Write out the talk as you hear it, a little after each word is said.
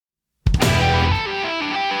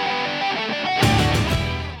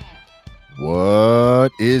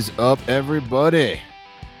is up, everybody?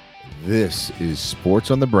 This is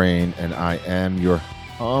Sports on the Brain, and I am your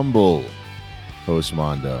humble host,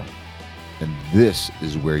 Mondo. And this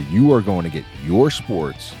is where you are going to get your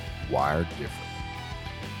sports wired different.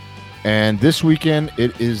 And this weekend,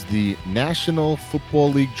 it is the National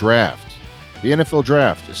Football League Draft, the NFL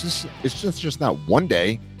Draft. It's just not one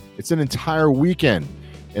day, it's an entire weekend.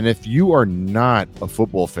 And if you are not a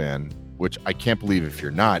football fan, which I can't believe if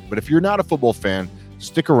you're not, but if you're not a football fan,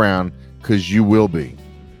 stick around because you will be.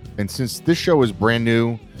 And since this show is brand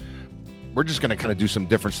new, we're just going to kind of do some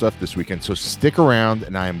different stuff this weekend. So stick around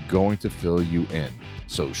and I am going to fill you in.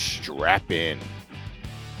 So strap in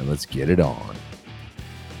and let's get it on.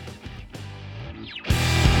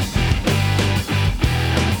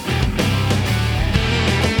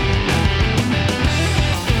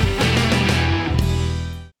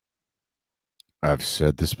 I've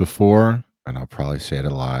said this before, and I'll probably say it a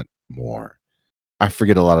lot more. I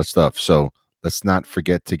forget a lot of stuff, so let's not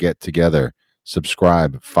forget to get together.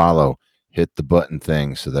 Subscribe, follow, hit the button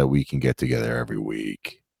thing so that we can get together every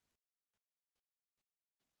week.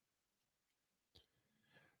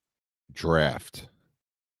 Draft.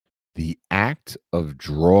 The act of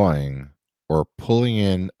drawing or pulling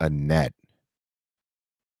in a net.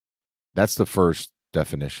 That's the first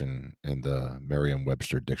definition in the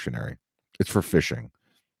Merriam-Webster dictionary. It's for fishing,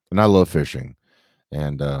 and I love fishing.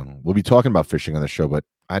 And we'll be talking about fishing on the show, but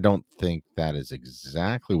I don't think that is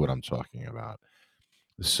exactly what I'm talking about.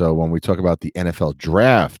 So when we talk about the NFL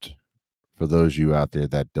draft, for those of you out there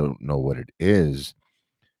that don't know what it is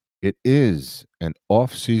an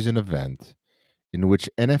off-season event in which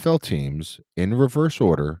NFL teams, in reverse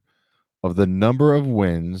order of the number of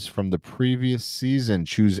wins from the previous season,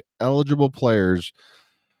 choose eligible players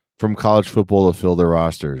from college football to fill their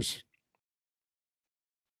rosters.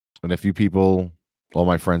 And if you people, all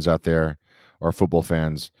my friends out there, are football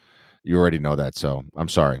fans, you already know that. So I'm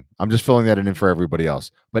sorry. I'm just filling that in for everybody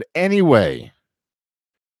else. But anyway,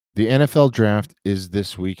 the NFL draft is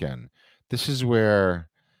this weekend. This is where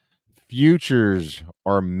futures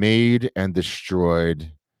are made and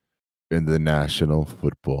destroyed in the National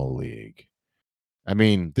Football League. I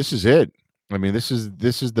mean, this is it. I mean, this is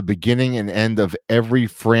the beginning and end of every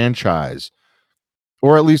franchise.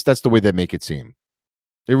 Or at least that's the way they make it seem.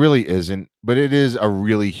 It really isn't, but it is a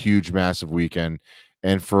really huge, massive weekend.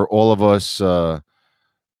 And for all of us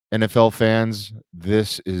NFL fans,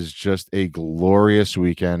 this is just a glorious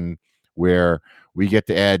weekend where we get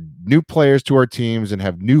to add new players to our teams and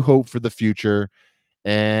have new hope for the future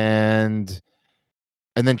and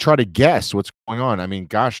then try to guess what's going on. I mean,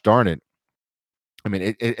 gosh darn it. I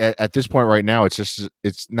mean, at this point right now, it's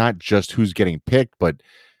not just who's getting picked, but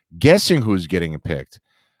guessing who's getting picked.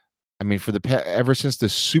 I mean, ever since the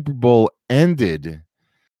Super Bowl ended,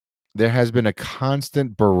 there has been a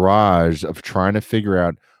constant barrage of trying to figure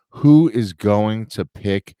out who is going to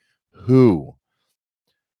pick who.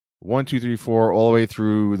 1, 2, 3, 4, all the way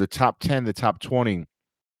through the top 10, the top 20.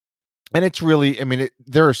 And it's really, I mean,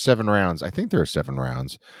 there are 7 rounds. I think there are 7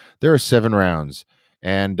 rounds. There are 7 rounds.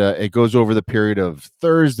 And it goes over the period of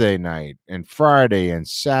Thursday night and Friday and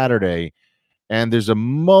Saturday. And there's a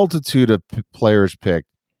multitude of players picked.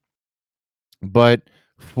 But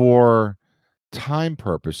for time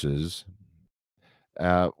purposes,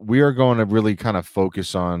 we are going to really kind of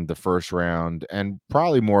focus on the first round and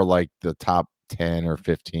probably more like the top 10 or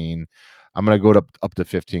 15. I'm going to go up to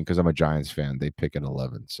 15 because I'm a Giants fan. They pick at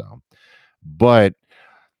 11. So, but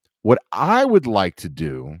what I would like to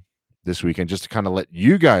do this weekend, just to kind of let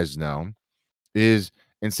you guys know, is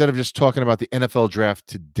instead of just talking about the NFL draft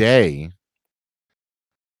today,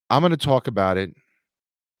 I'm going to talk about it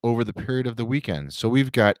over the period of the weekend. So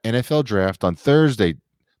we've got NFL draft on Thursday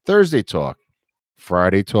talk,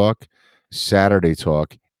 Friday talk, Saturday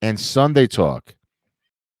talk, and Sunday talk.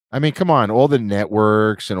 I mean, come on, all the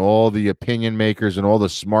networks and all the opinion makers and all the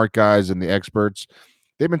smart guys and the experts,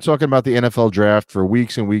 they've been talking about the NFL draft for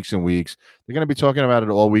weeks and weeks and weeks. They're going to be talking about it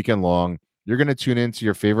all weekend long. You're going to tune into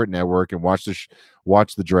your favorite network and watch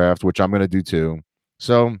the draft, which I'm going to do too.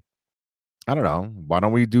 So, I don't know. Why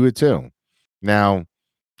don't we do it too? Now,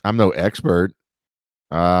 I'm no expert.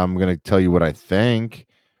 I'm going to tell you what I think,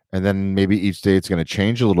 and then maybe each day it's going to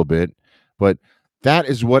change a little bit. But that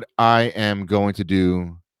is what I am going to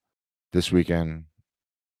do this weekend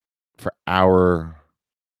for our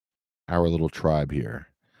little tribe here.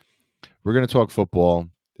 We're going to talk football.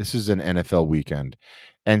 This is an NFL weekend.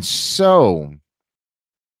 And so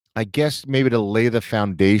I guess maybe to lay the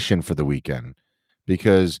foundation for the weekend,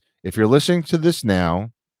 because if you're listening to this now,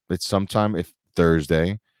 it's sometime if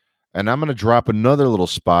Thursday. And I'm going to drop another little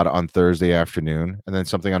spot on Thursday afternoon, and then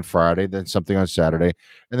something on Friday, then something on Saturday,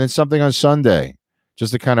 and then something on Sunday,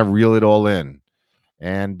 just to kind of reel it all in.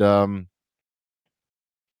 And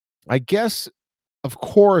I guess, of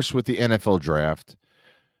course, with the NFL draft,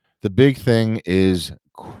 the big thing is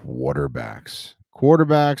quarterbacks.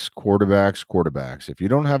 Quarterbacks. If you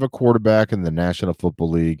don't have a quarterback in the National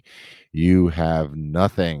Football League, you have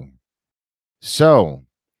nothing. So,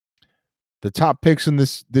 the top picks in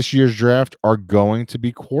this year's draft are going to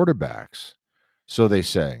be quarterbacks. So they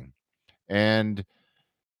say. And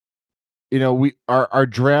we our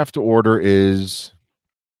draft order is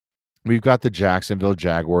we've got the Jacksonville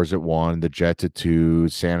Jaguars at 1, the Jets at 2,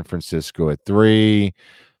 San Francisco at 3,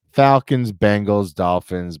 Falcons, Bengals,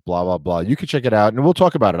 Dolphins, blah, blah, blah. You can check it out and we'll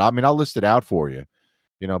talk about it. I mean, I'll list it out for you,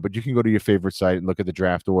 but you can go to your favorite site and look at the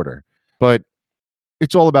draft order. But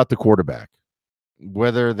it's all about the quarterback.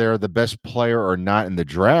 Whether they're the best player or not in the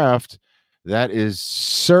draft, that is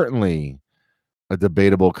certainly a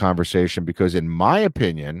debatable conversation because, in my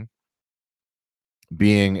opinion,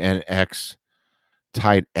 being an ex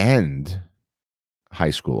tight end,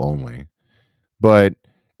 high school only, but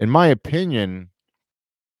in my opinion,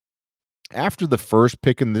 after the first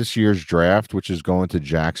pick in this year's draft, which is going to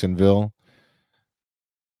Jacksonville,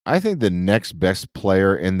 I think the next best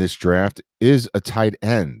player in this draft is a tight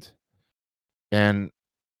end. And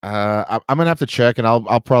I'm gonna have to check, and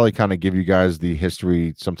I'll probably kind of give you guys the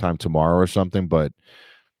history sometime tomorrow or something. But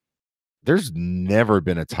there's never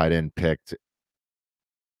been a tight end picked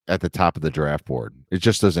at the top of the draft board. It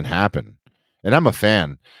just doesn't happen. And I'm a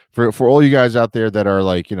fan. For all you guys out there that are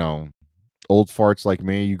like, old farts like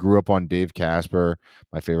me, you grew up on Dave Casper,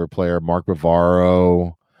 my favorite player, Mark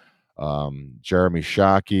Bavaro, Jeremy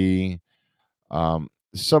Shockey,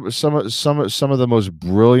 some of the most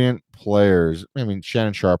brilliant players. I mean,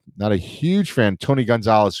 Shannon Sharp, not a huge fan. Tony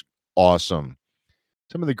Gonzalez, awesome.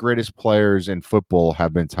 Some of the greatest players in football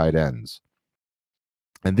have been tight ends.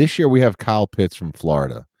 And this year we have Kyle Pitts from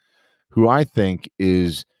Florida, who I think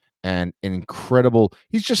is an incredible,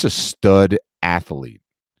 he's just a stud athlete.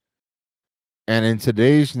 And in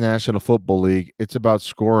today's National Football League, it's about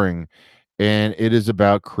scoring and it is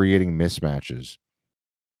about creating mismatches.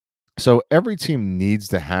 So every team needs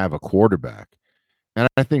to have a quarterback. And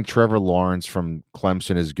I think Trevor Lawrence from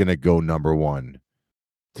Clemson is going to go number 1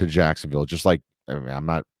 to Jacksonville. Just like, I mean, I'm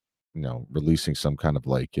not, releasing some kind of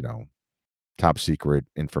like, top secret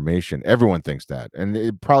information. Everyone thinks that. And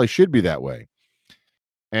it probably should be that way.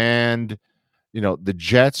 And, the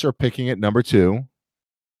Jets are picking at number 2.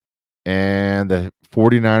 And the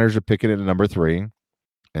 49ers are picking it at number 3.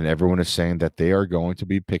 And everyone is saying that they are going to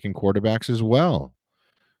be picking quarterbacks as well.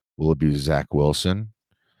 Will it be Zach Wilson?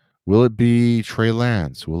 Will it be Trey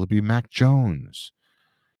Lance? Will it be Mac Jones?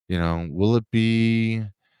 Will it be,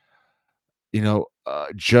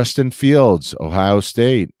 Justin Fields, Ohio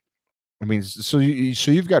State? I mean, so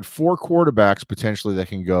you've got 4 quarterbacks potentially that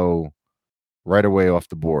can go right away off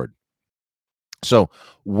the board. So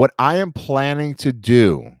what I am planning to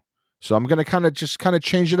do, so I'm going to kind of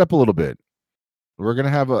change it up a little bit. We're going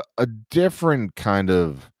to have a different kind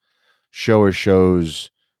of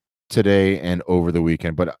shows today and over the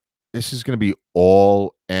weekend, but this is going to be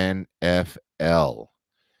all NFL.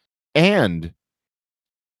 And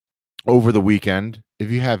over the weekend, if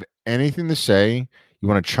you have anything to say, you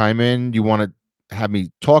want to chime in, you want to have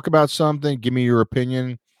me talk about something, give me your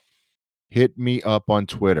opinion, hit me up on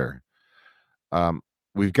Twitter.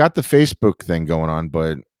 We've got the Facebook thing going on,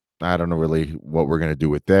 but I don't know really what we're going to do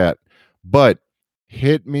with that. But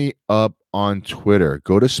hit me up on Twitter.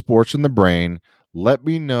 Go to Sports in the Brain. Let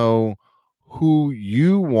me know who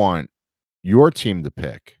you want your team to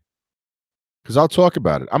pick, because I'll talk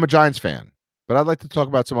about it. I'm a Giants fan, but I'd like to talk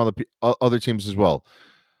about some other teams as well.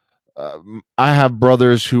 I have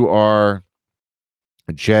brothers who are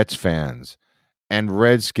Jets fans and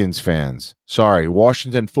Redskins fans. Sorry,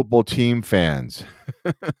 Washington football team fans,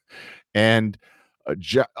 and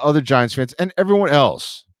other Giants fans, and everyone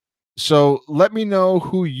else. So let me know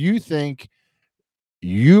who you think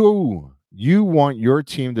you want your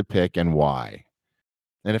team to pick and why.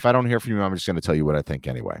 And if I don't hear from you, I'm just going to tell you what I think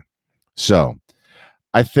anyway. So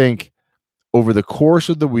I think over the course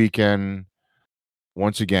of the weekend,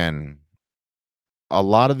 once again, a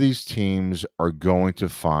lot of these teams are going to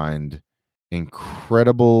find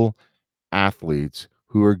incredible athletes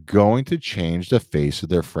who are going to change the face of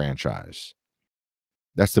their franchise.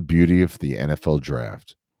 That's the beauty of the NFL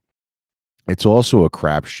draft. It's also a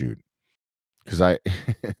crapshoot because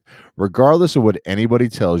regardless of what anybody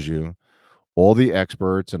tells you, all the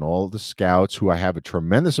experts and all the scouts who I have a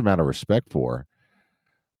tremendous amount of respect for,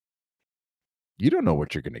 You don't know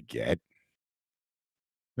what you're going to get.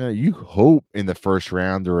 Now, you hope in the first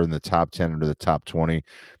round or in the top 10 or the top 20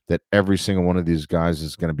 that every single one of these guys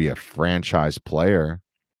is going to be a franchise player.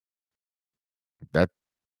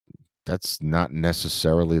 That's not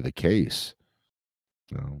necessarily the case.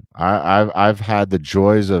 I've had the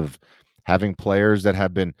joys of having players that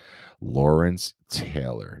have been Lawrence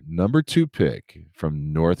Taylor, number 2 pick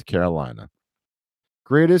from North Carolina.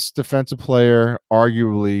 Greatest defensive player,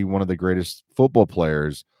 arguably one of the greatest football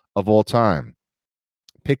players of all time.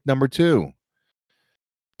 Pick number 2.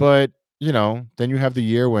 But, then you have the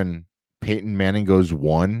year when Peyton Manning goes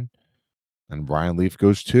 1 and Ryan Leaf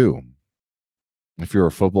goes 2. If you're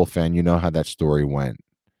a football fan, you know how that story went.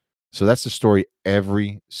 So that's the story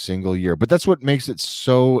every single year. But that's what makes it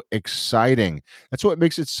so exciting. That's what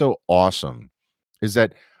makes it so awesome is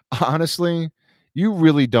that honestly, you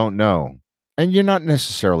really don't know. And you're not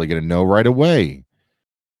necessarily going to know right away.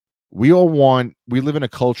 We live in a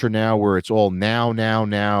culture now where it's all now, now,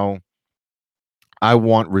 now. I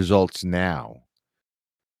want results now.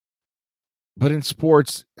 But in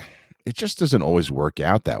sports, it just doesn't always work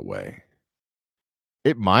out that way.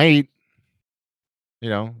 It might,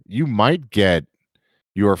 you might get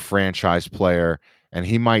your franchise player and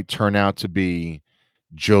he might turn out to be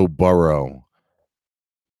Joe Burrow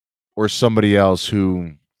or somebody else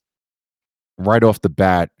who right off the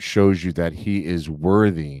bat shows you that he is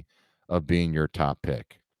worthy of being your top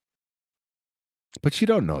pick. But you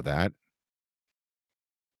don't know that.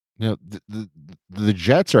 The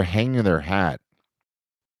Jets are hanging their hat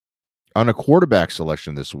on a quarterback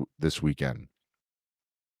selection this weekend.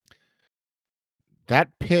 That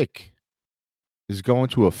pick is going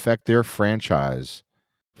to affect their franchise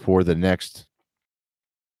for the next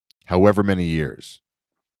however many years.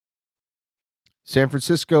 San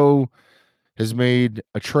Francisco has made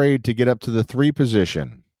a trade to get up to the 3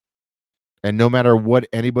 position. And no matter what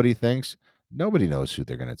anybody thinks, nobody knows who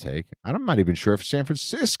they're going to take. I'm not even sure if San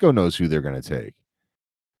Francisco knows who they're going to take.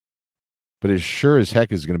 But as sure as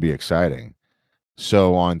heck is going to be exciting.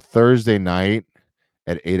 So on Thursday night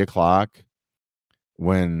at 8 o'clock,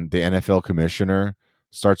 when the NFL commissioner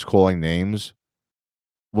starts calling names,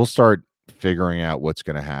 we'll start figuring out what's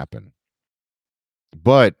going to happen.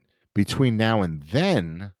 But between now and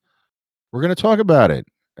then, we're going to talk about it.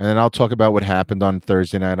 And then I'll talk about what happened on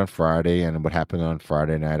Thursday night on Friday and what happened on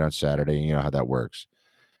Friday night on Saturday. You know how that works.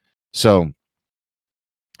 So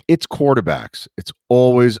it's quarterbacks. It's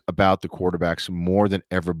always about the quarterbacks more than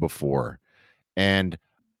ever before. And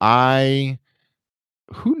who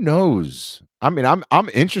knows? I mean, I'm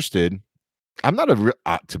interested. I'm not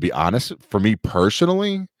to be honest, for me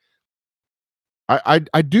personally,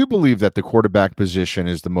 I do believe that the quarterback position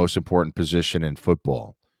is the most important position in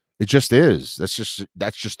football. It just is. That's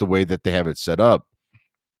just the way that they have it set up.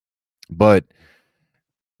 But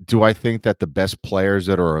do I think that the best players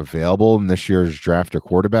that are available in this year's draft are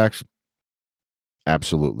quarterbacks?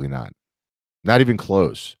 Absolutely not. Not even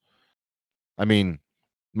close. I mean,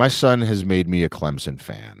 my son has made me a Clemson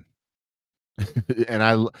fan. And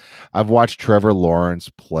I've watched Trevor Lawrence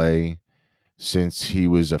play since he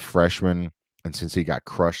was a freshman and since he got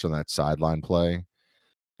crushed on that sideline play.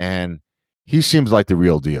 And he seems like the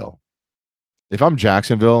real deal. If I'm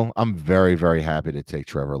Jacksonville, I'm very, very happy to take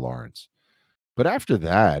Trevor Lawrence. But after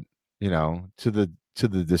that, to the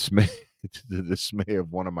dismay to the dismay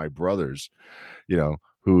of one of my brothers,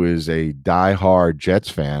 who is a diehard Jets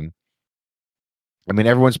fan. I mean,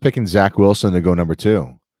 everyone's picking Zach Wilson to go number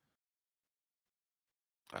 2.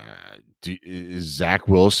 Is Zach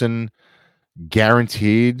Wilson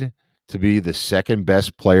guaranteed to be the second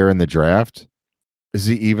best player in the draft? Is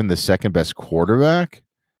he even the second best quarterback?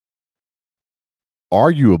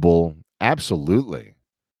 Arguable, absolutely.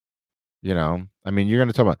 I mean, you're going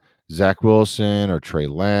to talk about Zach Wilson or Trey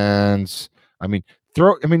Lance. I mean,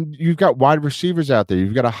 you've got wide receivers out there.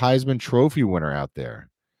 You've got a Heisman Trophy winner out there.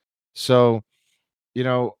 So,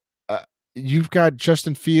 you've got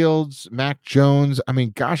Justin Fields, Mac Jones. I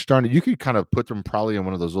mean, gosh darn it, you could kind of put them probably in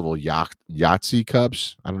one of those little Yahtzee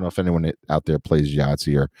cups. I don't know if anyone out there plays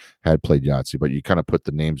Yahtzee or had played Yahtzee, but you kind of put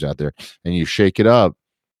the names out there and you shake it up.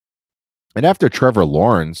 And after Trevor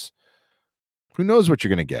Lawrence, who knows what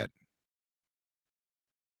you're going to get?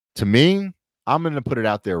 To me, I'm going to put it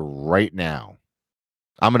out there right now.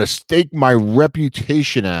 I'm going to stake my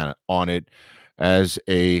reputation on it as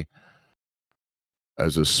a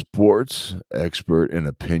sports expert and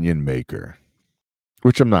opinion maker,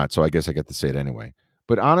 which I'm not, so I guess I get to say it anyway.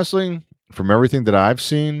 But honestly, from everything that I've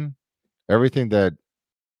seen, everything that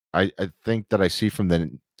I think that I see from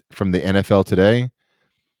the NFL today,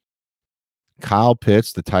 Kyle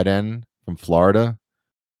Pitts, the tight end from Florida,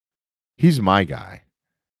 He's my guy.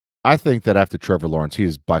 I think that after Trevor Lawrence, he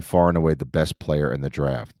is by far and away the best player in the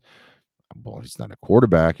draft. Well, he's not a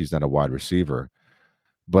quarterback, he's not a wide receiver,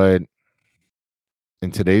 but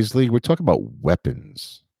in today's league, we're talking about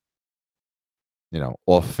weapons,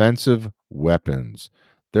 offensive weapons.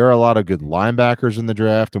 There are a lot of good linebackers in the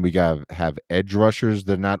draft, and we got have edge rushers.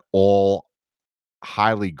 They're not all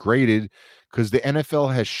highly graded because the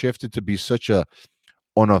NFL has shifted to be such an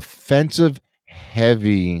offensive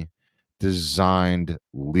heavy designed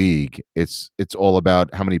league. It's all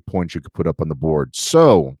about how many points you could put up on the board.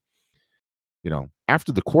 So,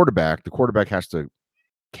 after the quarterback has to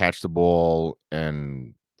catch the ball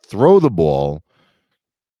and throw the ball,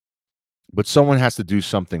 but someone has to do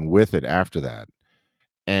something with it after that.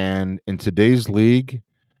 And in today's league,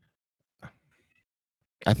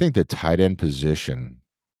 I think the tight end position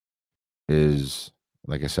is,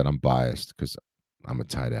 like I said, I'm biased because I'm a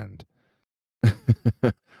tight end.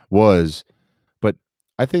 Was, but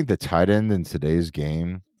I think the tight end in today's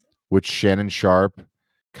game, which Shannon Sharp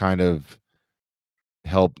kind of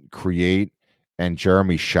helped create, and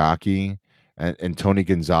Jeremy Shockey and Tony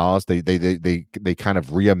Gonzalez, they kind of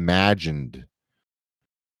redefined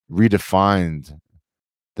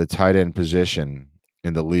the tight end position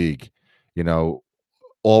in the league.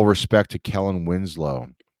 All respect to Kellen Winslow,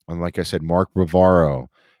 and like I said, Mark Bavaro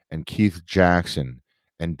and Keith Jackson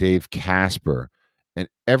and Dave Casper and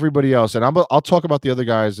everybody else. And I'll talk about the other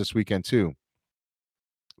guys this weekend too.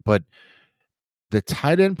 But the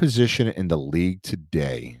tight end position in the league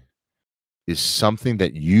today is something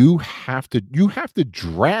that you have to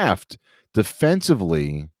draft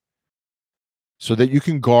defensively so that you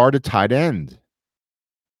can guard a tight end.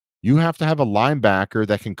 You have to have a linebacker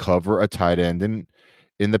that can cover a tight end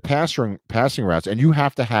in the passing routes, and you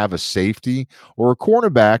have to have a safety or a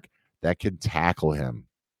cornerback that can tackle him.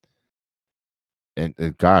 And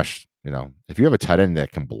gosh, if you have a tight end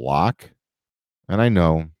that can block, and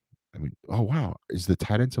oh wow, is the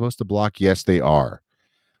tight end supposed to block? Yes, they are.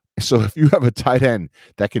 So if you have a tight end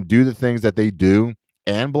that can do the things that they do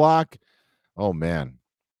and block, oh man,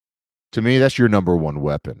 to me, that's your number one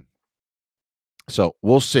weapon. So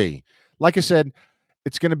we'll see. Like I said,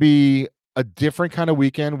 it's going to be a different kind of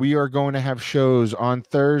weekend. We are going to have shows on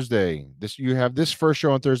Thursday. You have this first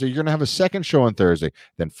show on Thursday. You're going to have a second show on Thursday,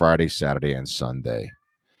 then Friday, Saturday, and Sunday.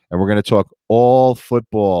 And we're going to talk all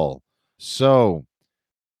football. So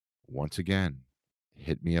once again,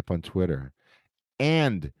 hit me up on Twitter.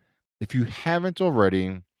 And if you haven't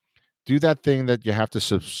already, do that thing that you have to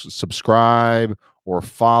subscribe or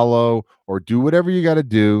follow or do whatever you got to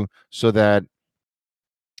do so that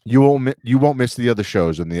you won't miss the other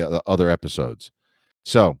shows and the other episodes.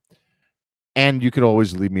 So, and you could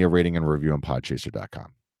always leave me a rating and review on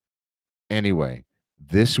podchaser.com. Anyway,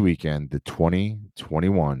 this weekend, the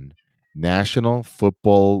 2021 National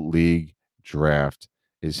Football League Draft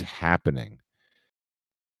is happening.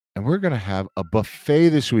 And we're going to have a buffet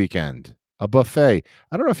this weekend. A buffet.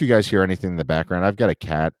 I don't know if you guys hear anything in the background. I've got a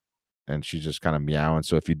cat, and she's just kind of meowing.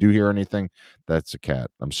 So if you do hear anything, that's a cat.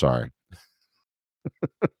 I'm sorry.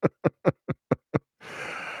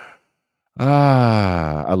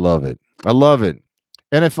 I love it. I love it.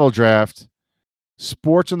 NFL Draft,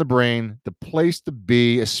 sports in the brain, the place to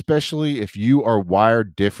be, especially if you are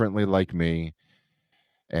wired differently like me.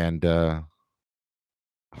 And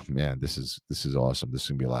man, this is awesome. This is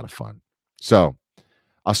gonna be a lot of fun. So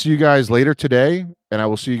I'll see you guys later today, and I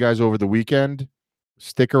will see you guys over the weekend.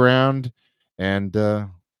 Stick around, and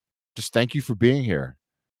just thank you for being here.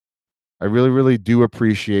 I really, really do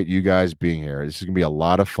appreciate you guys being here. This is gonna be a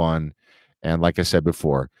lot of fun. And like I said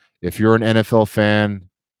before, if you're an NFL fan,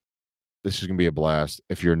 this is gonna be a blast.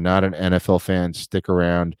 If you're not an NFL fan, stick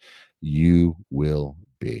around. You will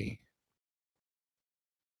be.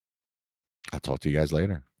 I'll talk to you guys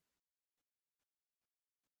later.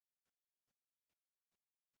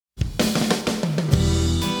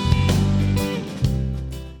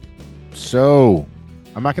 So,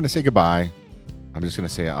 I'm not going to say goodbye. I'm just going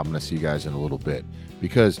to say I'm going to see you guys in a little bit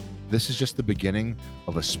because this is just the beginning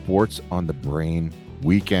of a Sports on the Brain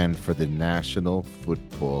weekend for the National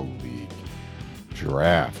Football League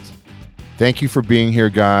Draft. Thank you for being here,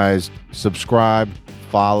 guys. Subscribe,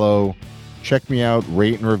 follow, check me out,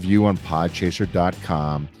 rate and review on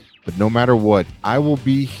podchaser.com. But no matter what, I will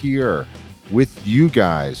be here with you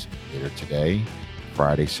guys later today,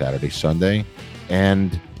 Friday, Saturday, Sunday.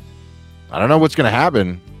 And I don't know what's going to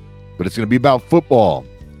happen, but it's going to be about football.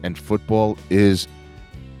 And football is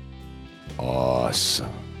awesome.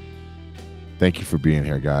 Thank you for being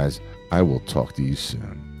here, guys. I will talk to you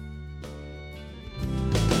soon.